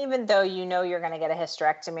 and then even though you're going to get a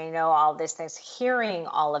hysterectomy, all these things, hearing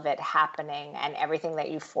all of it happening and everything that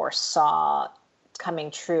you foresaw coming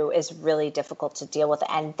true is really difficult to deal with.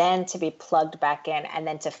 And then to be plugged back in and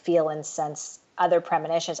then to feel and sense other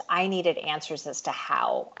premonitions. I needed answers as to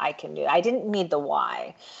how I can do it. I didn't need the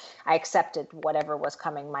why. I accepted whatever was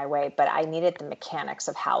coming my way, but I needed the mechanics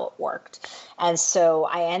of how it worked. And so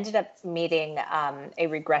I ended up meeting a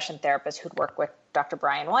regression therapist who'd worked with Dr.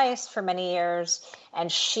 Brian Weiss for many years.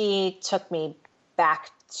 And she took me back.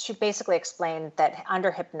 She basically explained that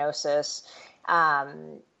under hypnosis,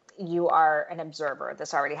 you are an observer.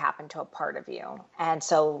 This already happened to a part of you. And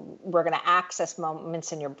so we're going to access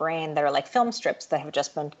moments in your brain that are like film strips that have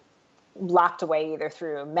just been locked away either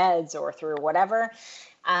through meds or through whatever,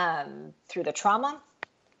 through the trauma.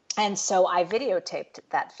 And so I videotaped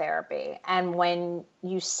that therapy. And when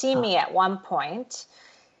you see me at one point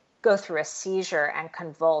go through a seizure and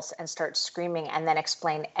convulse and start screaming and then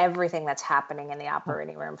explain everything that's happening in the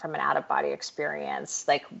operating room from an out-of-body experience,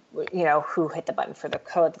 like, who hit the button for the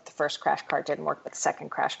code, that the first crash cart didn't work, but the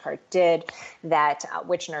second crash cart did, that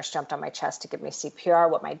which nurse jumped on my chest to give me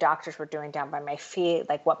CPR, what my doctors were doing down by my feet,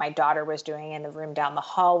 like what my daughter was doing in the room down the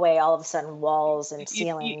hallway, all of a sudden walls and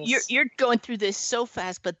ceilings. You're going through this so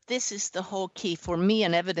fast, but this is the whole key for me,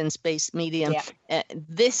 an evidence-based medium. Yeah.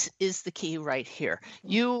 This is the key right here.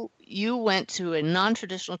 You went to a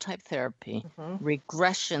non-traditional type therapy,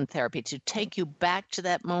 regression therapy, to take you back to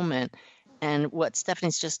that moment. And what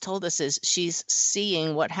Stephanie's just told us is she's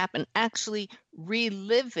seeing what happened, actually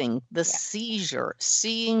reliving the seizure,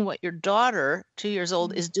 seeing what your daughter, 2 years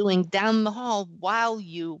old, is doing down the hall while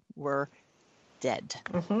you were dead.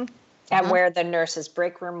 Mm-hmm. And where the nurse's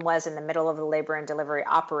break room was in the middle of the labor and delivery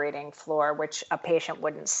operating floor, which a patient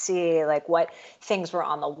wouldn't see, like what things were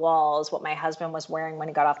on the walls, what my husband was wearing when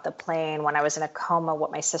he got off the plane, when I was in a coma,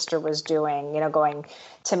 what my sister was doing, going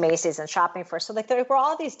to Macy's and shopping for. So like there were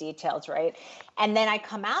all these details, right? And then I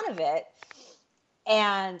come out of it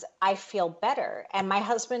and I feel better. And my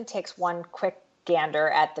husband takes one quick gander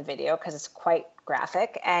at the video because it's quite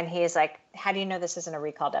graphic. And he's like, how do you know this isn't a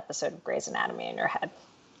recalled episode of Grey's Anatomy in your head?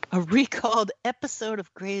 A recalled episode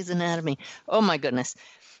of Grey's Anatomy. Oh my goodness.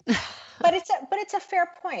 But it's a fair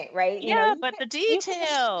point, right? But the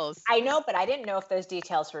details. I know, but I didn't know if those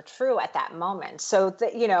details were true at that moment. So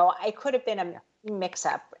I could have been a mix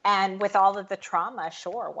up, and with all of the trauma,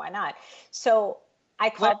 sure, why not? So I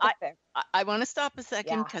called I want to stop a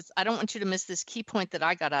second because I don't want you to miss this key point that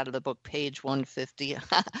I got out of the book, page 150.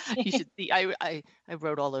 You should see. I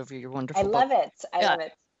wrote all over your wonderful book. I love it. I love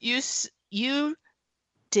it. You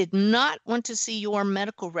did not want to see your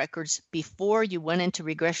medical records before you went into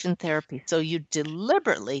regression therapy. So you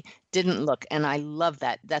deliberately didn't look. And I love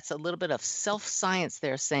that. That's a little bit of self-science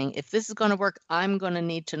there, saying, if this is going to work, I'm going to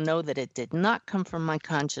need to know that it did not come from my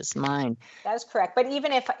conscious mind. That is correct. But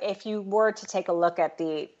even if you were to take a look at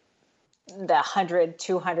the 100,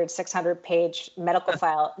 200, 600 page medical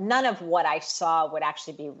file, none of what I saw would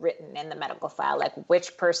actually be written in the medical file, like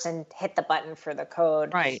which person hit the button for the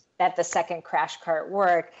code, Right. that the second crash cart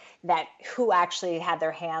worked, that who actually had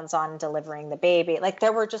their hands on delivering the baby. Like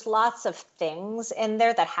there were just lots of things in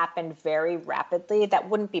there that happened very rapidly that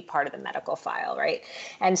wouldn't be part of the medical file, right?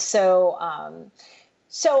 And so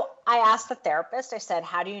I asked the therapist, I said,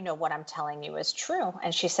 how do you know what I'm telling you is true?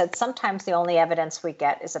 And she said, sometimes the only evidence we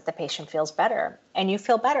get is that the patient feels better and you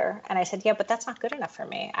feel better. And I said, yeah, but that's not good enough for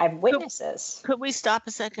me. I have witnesses. Could we stop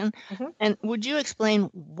a second? Mm-hmm. And would you explain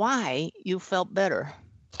why you felt better?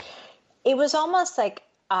 It was almost like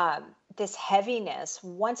this heaviness.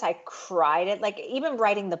 Once I cried it, like even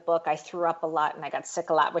writing the book, I threw up a lot and I got sick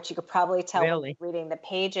a lot, which you could probably tell Really? reading the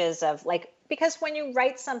pages of like, because when you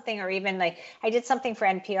write something, or even like I did something for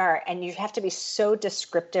NPR and you have to be so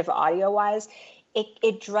descriptive audio wise,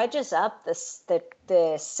 it drudges up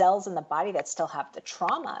the cells in the body that still have the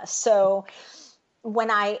trauma. So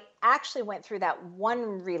when I actually went through that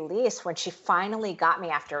one release, when she finally got me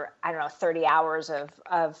after, 30 hours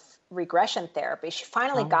of regression therapy, she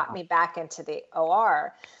finally got me back into the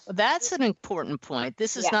OR. That's an important point.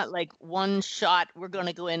 This is not like one shot. We're going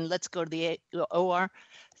to go in. Let's go to the OR.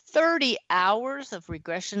 30 hours of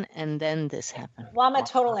regression, and then this happened. Well, I'm a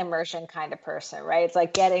total immersion kind of person, right? It's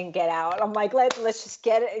like get in, get out. I'm like, let's just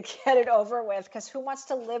get it over with, because who wants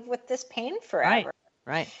to live with this pain forever?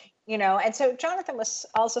 Right. You know, and so Jonathan was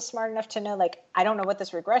also smart enough to know, like, I don't know what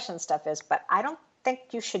this regression stuff is, but I don't think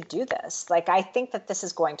you should do this. Like, I think that this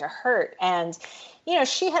is going to hurt. And, you know,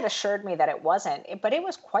 she had assured me that it wasn't, but it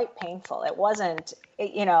was quite painful. It wasn't,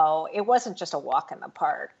 it wasn't just a walk in the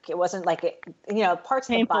park. It wasn't like it, parts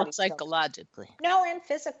Painful of the body. psychologically. No, and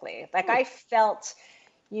physically. Like I felt,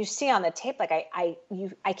 you see on the tape, like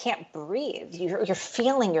I can't breathe. You're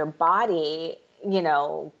feeling your body,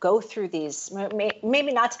 go through these,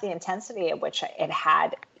 maybe not to the intensity at which it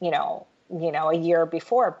had, a year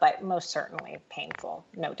before, but most certainly painful,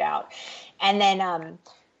 no doubt. And then,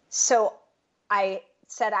 so I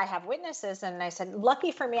said, I have witnesses. And I said,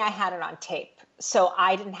 lucky for me, I had it on tape. So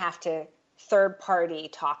I didn't have to third party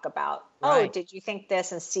talk about, oh, did you think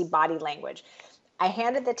this, and see body language. I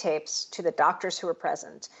handed the tapes to the doctors who were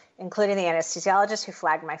present, including the anesthesiologist who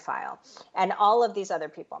flagged my file and all of these other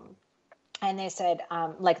people. And they said,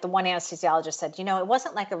 like the one anesthesiologist said, it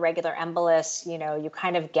wasn't like a regular embolus, you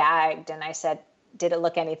kind of gagged. And I said, did it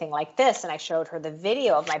look anything like this? And I showed her the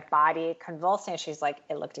video of my body convulsing. She's like,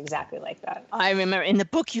 it looked exactly like that. I remember in the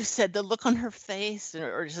book you said the look on her face,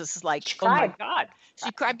 or just like, oh my God.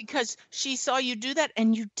 She cried because she saw you do that,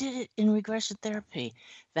 and you did it in regression therapy.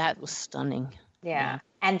 That was stunning. Yeah.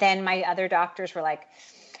 And then my other doctors were like,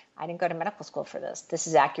 I didn't go to medical school for this. This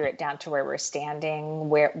is accurate down to where we're standing,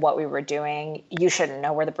 what we were doing. You shouldn't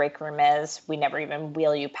know where the break room is. We never even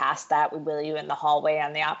wheel you past that. We wheel you in the hallway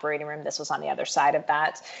on the operating room. This was on the other side of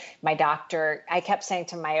that. My doctor, I kept saying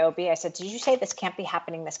to my OB, I said, did you say this can't be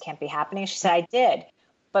happening? This can't be happening. She said, I did.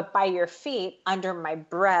 But by your feet, under my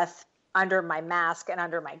breath, under my mask, and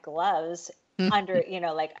under my gloves, under,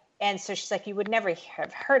 and so she's like, you would never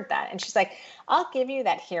have heard that. And she's like, I'll give you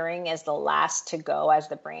that hearing as the last to go as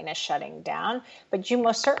the brain is shutting down, but you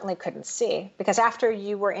most certainly couldn't see, because after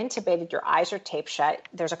you were intubated, your eyes are taped shut.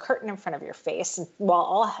 There's a curtain in front of your face. And while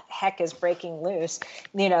all heck is breaking loose,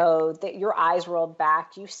 your eyes rolled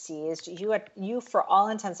back, you seized, you, for all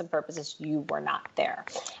intents and purposes, you were not there.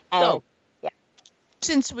 And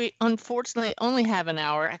since we unfortunately only have an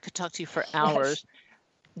hour, I could talk to you for hours.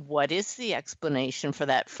 What is the explanation for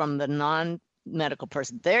that from the non-medical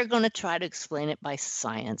person? They're going to try to explain it by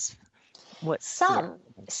science. Some,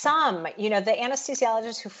 the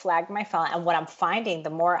anesthesiologist who flagged my file, and what I'm finding,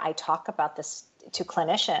 the more I talk about this to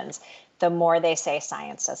clinicians, the more they say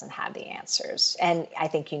science doesn't have the answers. And I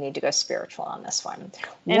think you need to go spiritual on this one.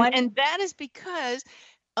 And that is because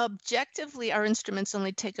objectively, our instruments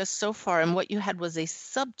only take us so far, and what you had was a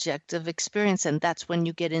subjective experience, and that's when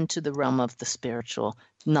you get into the realm of the spiritual,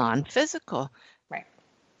 non-physical. Right.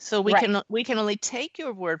 So we can only take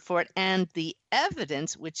your word for it, and the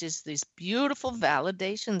evidence, which is these beautiful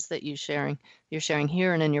validations that you're sharing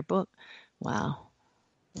here and in your book. Wow.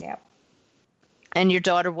 Yep. And your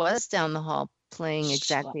daughter was down the hall playing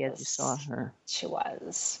exactly as you saw her. She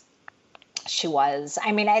was. She was.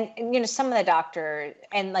 I mean, and some of the doctor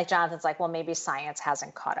and like Jonathan's like, well, maybe science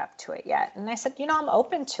hasn't caught up to it yet. And I said, I'm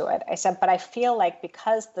open to it. I said, but I feel like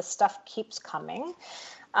because the stuff keeps coming,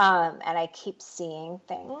 and I keep seeing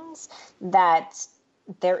things, that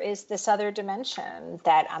there is this other dimension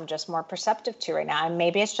that I'm just more perceptive to right now. And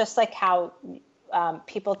maybe it's just like how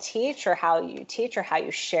people teach, or how you teach, or how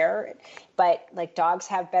you share it. But like dogs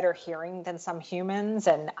have better hearing than some humans,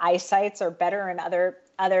 and eyesights are better in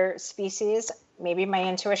other species. Maybe my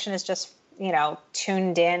intuition is just,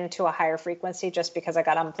 tuned in to a higher frequency just because I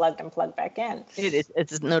got unplugged and plugged back in.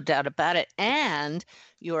 It's no doubt about it. And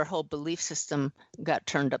your whole belief system got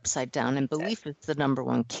turned upside down, and belief is the number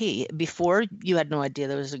one key. Before, you had no idea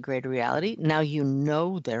there was a greater reality. Now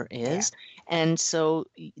there is. Yeah. And so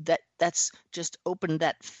that's just opened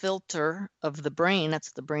that filter of the brain, that's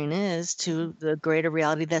what the brain is, to the greater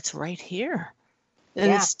reality that's right here.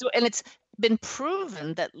 And it's been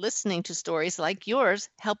proven that listening to stories like yours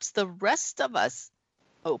helps the rest of us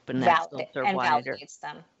open that filter wider. Validates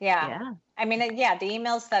them. Yeah. I mean, the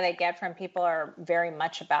emails that I get from people are very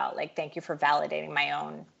much about like, thank you for validating my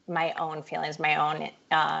own feelings, my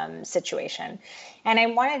own situation. And I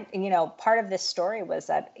wanted, part of this story was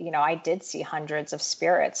that, I did see hundreds of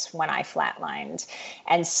spirits when I flatlined.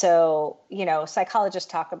 And so,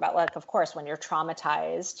 psychologists talk about, like, of course, when you're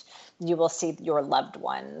traumatized, you will see your loved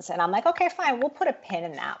ones. And I'm like, okay, fine, we'll put a pin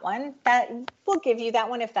in that one. That we'll give you that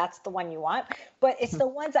one if that's the one you want. But it's the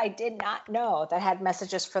ones I did not know that had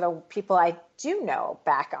messages for the people I do know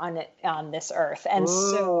back on this earth. And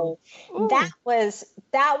so that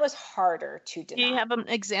was harder to deny. Do you have an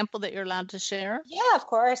example that you're allowed to share? Yeah, of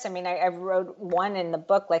course. I mean, I wrote one in the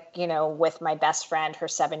book, like, with my best friend, her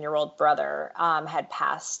 7-year-old brother had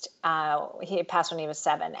passed. He had passed when he was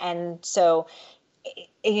 7. And so,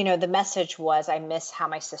 the message was, I miss how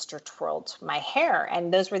my sister twirled my hair.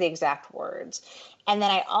 And those were the exact words. And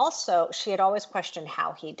then she had always questioned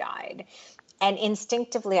how he died. And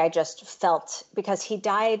instinctively, I just felt, because he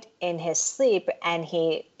died in his sleep and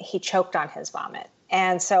he choked on his vomit.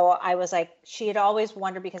 And so I was like, she had always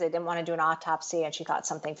wondered, because I didn't want to do an autopsy and she thought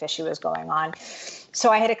something fishy was going on.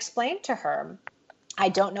 So I had explained to her, I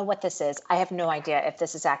don't know what this is. I have no idea if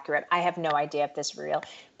this is accurate. I have no idea if this is real.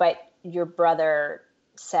 But your brother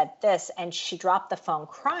said this, and she dropped the phone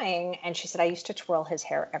crying, and she said, I used to twirl his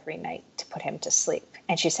hair every night to put him to sleep.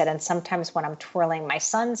 And she said, and sometimes when I'm twirling my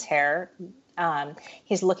son's hair,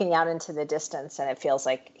 he's looking out into the distance and it feels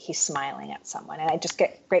like he's smiling at someone. And I just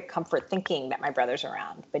get great comfort thinking that my brother's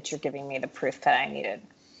around, but you're giving me the proof that I needed.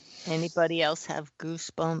 Anybody else have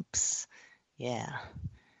goosebumps? Yeah,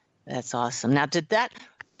 that's awesome. Now, did that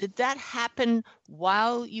happen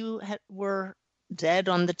while you were dead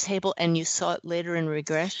on the table and you saw it later in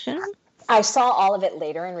regression? I saw all of it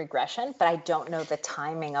later in regression, but I don't know the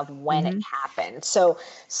timing of when it happened. So,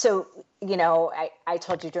 I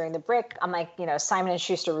told you during the break, I'm like, Simon &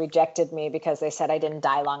 Schuster rejected me because they said I didn't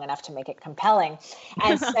die long enough to make it compelling.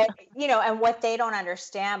 And said, and what they don't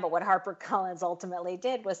understand, but what HarperCollins ultimately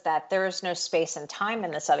did, was that there is no space and time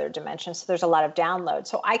in this other dimension. So there's a lot of download.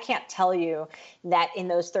 So I can't tell you that in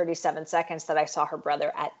those 37 seconds that I saw her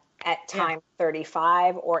brother at time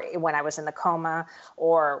 35, or when I was in the coma,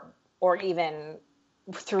 or even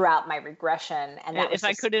throughout my regression. And that if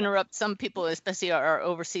I could interrupt, some people, especially our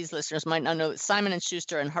overseas listeners, might not know that Simon &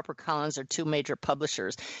 Schuster and HarperCollins are two major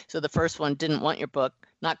publishers. So the first one didn't want your book,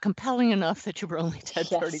 not compelling enough that you were only dead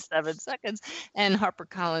 37 seconds. And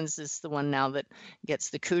HarperCollins is the one now that gets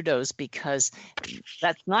the kudos, because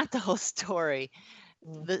that's not the whole story.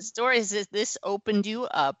 The story is that this opened you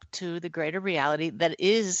up to the greater reality that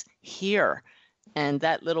is here. And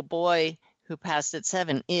that little boy who passed at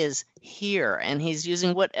 7 is here, and he's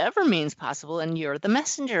using whatever means possible, and you're the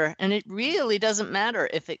messenger. And it really doesn't matter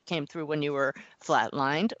if it came through when you were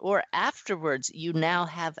flatlined or afterwards. You now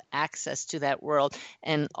have access to that world,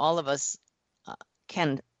 and all of us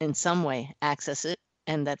can in some way access it.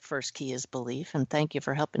 And that first key is belief. And thank you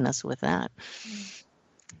for helping us with that.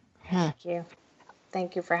 Thank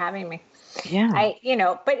you for having me. Yeah.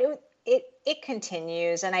 But it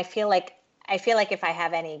continues, and I feel like if I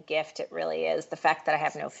have any gift, it really is the fact that I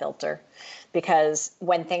have no filter, because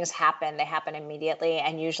when things happen, they happen immediately.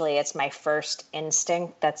 And usually it's my first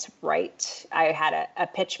instinct that's right. I had a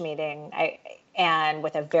pitch meeting and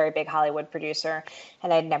with a very big Hollywood producer,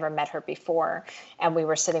 and I'd never met her before. And we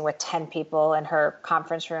were sitting with 10 people in her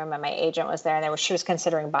conference room, and my agent was there, and she was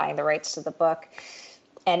considering buying the rights to the book.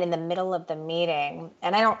 And in the middle of the meeting,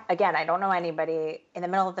 and I don't know anybody, in the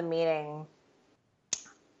middle of the meeting,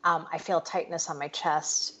 I feel tightness on my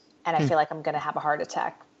chest, and I feel like I'm going to have a heart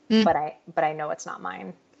attack, but I know it's not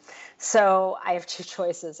mine. So I have two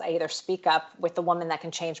choices. I either speak up with the woman that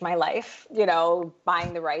can change my life,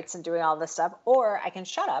 buying the rights and doing all this stuff, or I can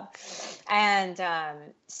shut up. And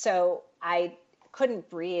so I couldn't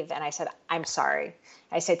breathe. And I said, I'm sorry.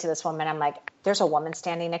 I say to this woman, I'm like, there's a woman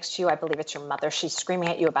standing next to you. I believe it's your mother. She's screaming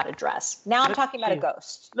at you about a dress. Now I'm talking about a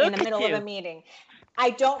ghost in the middle of a meeting. I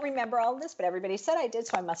don't remember all of this, but everybody said I did,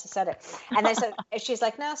 so I must have said it. And I said, she's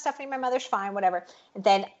like, no, Stephanie, my mother's fine, whatever. And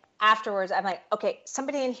then afterwards, I'm like, okay,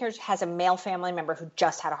 somebody in here has a male family member who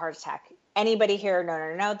just had a heart attack. Anybody here?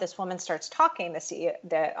 No. This woman starts talking, the CEO,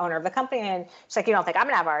 the owner of the company, and she's like, you don't think I'm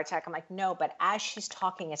going to have a heart attack? I'm like, no, but as she's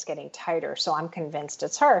talking, it's getting tighter, so I'm convinced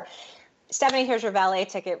it's her. Stephanie, here's your valet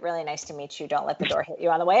ticket. Really nice to meet you. Don't let the door hit you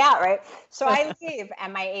on the way out, right? So I leave,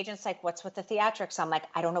 and my agent's like, what's with the theatrics? I'm like,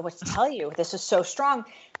 I don't know what to tell you. This is so strong.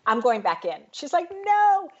 I'm going back in. She's like,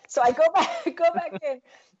 no. So I go back in.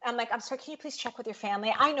 I'm like, I'm sorry, can you please check with your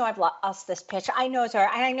family? I know I've lost this pitch. I know it's her.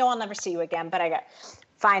 I know I'll never see you again, but I got,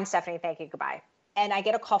 fine, Stephanie, thank you, goodbye. And I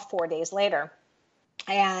get a call 4 days later.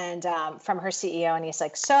 And from her CEO, and he's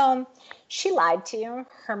like, so she lied to you.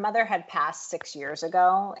 Her mother had passed 6 years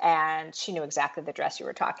ago, and she knew exactly the dress you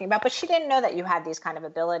were talking about, but she didn't know that you had these kind of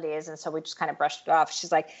abilities, and so we just kind of brushed it off.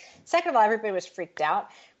 She's like, second of all, everybody was freaked out,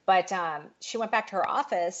 but she went back to her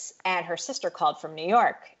office, and her sister called from New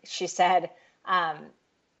York. She said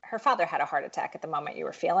her father had a heart attack at the moment you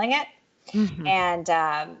were feeling it, and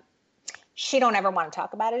she don't ever want to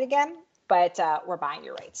talk about it again, but we're buying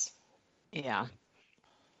your rights. Yeah.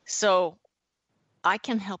 So I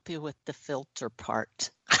can help you with the filter part,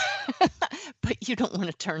 but you don't want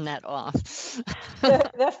to turn that off.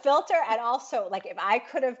 the filter, and also, like, if I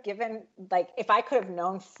could have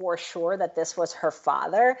known for sure that this was her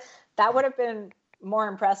father, that would have been more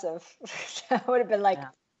impressive. That would have been like,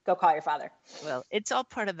 go call your father. Well, it's all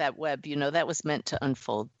part of that web, that was meant to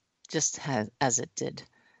unfold just as it did.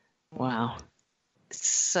 Wow. It's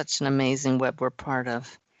such an amazing web we're part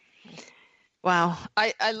of. Wow.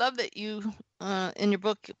 I love that you, in your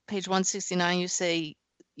book, page 169, you say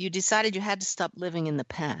you decided you had to stop living in the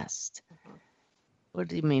past. What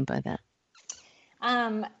do you mean by that?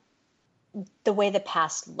 The way the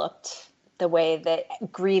past looked, the way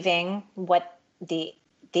that grieving what the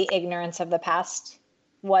ignorance of the past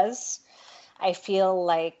was. I feel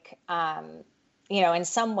like, in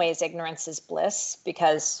some ways, ignorance is bliss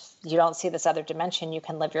because you don't see this other dimension. You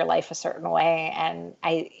can live your life a certain way. And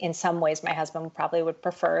in some ways, my husband probably would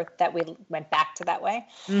prefer that we went back to that way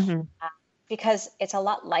because it's a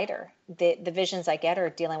lot lighter. The visions I get are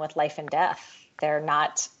dealing with life and death. They're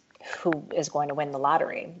not who is going to win the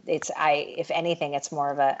lottery. If anything, it's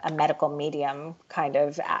more of a medical medium kind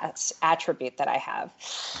of attribute that I have.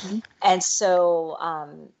 And so,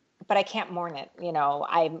 but I can't mourn it.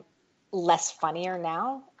 I'm less funnier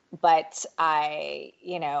now, but I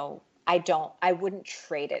wouldn't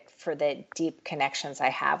trade it for the deep connections I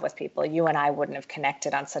have with people. You and I wouldn't have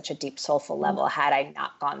connected on such a deep, soulful level had I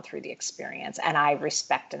not gone through the experience. And I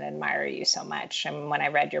respect and admire you so much. And when I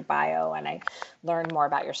read your bio and I learned more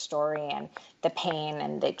about your story and the pain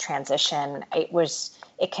and the transition,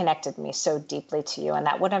 it connected me so deeply to you. And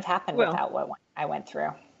that wouldn't have happened without what I went through.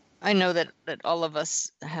 I know that all of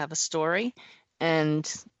us have a story, and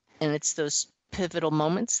it's those pivotal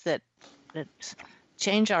moments that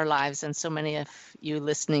change our lives. And so many of you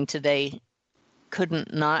listening today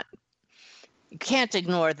you can't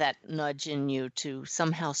ignore that nudge in you to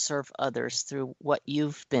somehow serve others through what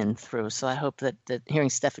you've been through. So I hope that hearing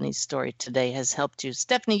Stephanie's story today has helped you.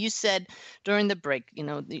 Stephanie, you said during the break,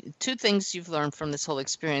 the two things you've learned from this whole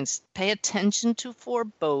experience: pay attention to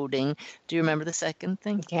foreboding. Do you remember the second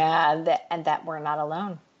thing? Yeah, and that we're not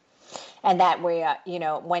alone. And that we,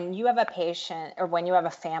 when you have a patient or when you have a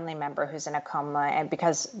family member who's in a coma, and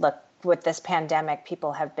because, look, with this pandemic,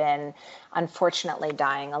 people have been unfortunately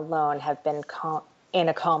dying alone, have been in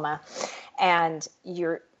a coma, and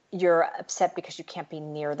you're upset because you can't be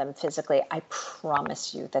near them physically. I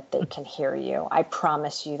promise you that they can hear you. I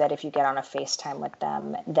promise you that if you get on a FaceTime with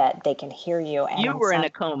them, that they can hear you. And you were in a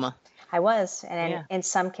coma. I was. And in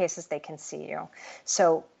some cases, they can see you.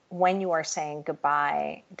 So when you are saying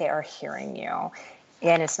goodbye, they are hearing you,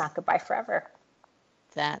 and it's not goodbye forever.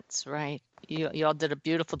 That's right. You all did a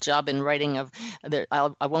beautiful job in writing of.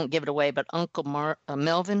 I won't give it away, but Uncle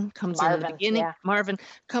Melvin comes in the beginning. Yeah. Marvin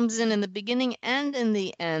comes in the beginning and in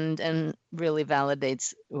the end, and really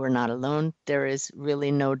validates we're not alone. There is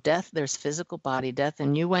really no death. There's physical body death,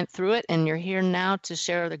 and you went through it, and you're here now to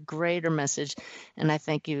share the greater message. And I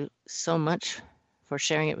thank you so much for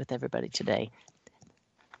sharing it with everybody today.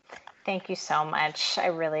 Thank you so much. I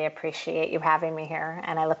really appreciate you having me here,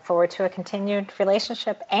 and I look forward to a continued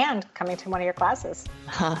relationship and coming to one of your classes.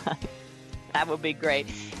 That would be great.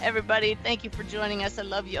 Everybody, thank you for joining us. I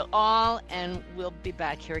love you all, and we'll be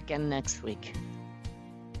back here again next week.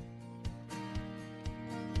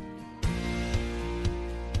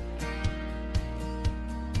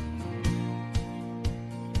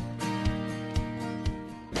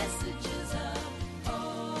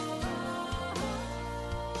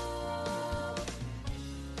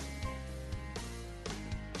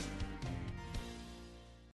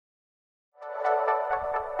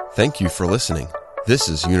 Thank you for listening. This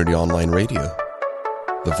is Unity Online Radio,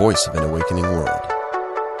 the voice of an awakening world.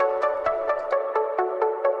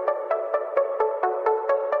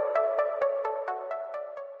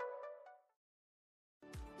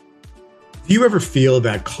 Do you ever feel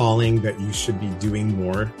that calling that you should be doing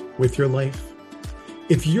more with your life?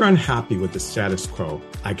 If you're unhappy with the status quo,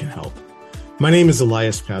 I can help. My name is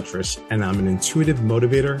Elias Patras, and I'm an intuitive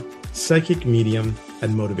motivator, psychic medium,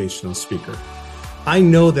 and motivational speaker. I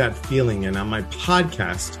know that feeling, and on my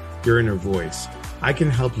podcast, Your Inner Voice, I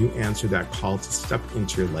can help you answer that call to step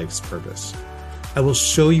into your life's purpose. I will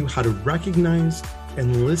show you how to recognize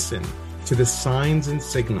and listen to the signs and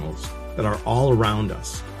signals that are all around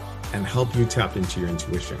us and help you tap into your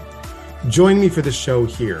intuition. Join me for the show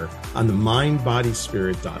here on the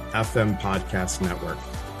mindbodyspirit.fm podcast network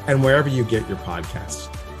and wherever you get your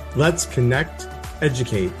podcasts. Let's connect,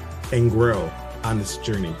 educate, and grow on this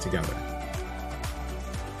journey together.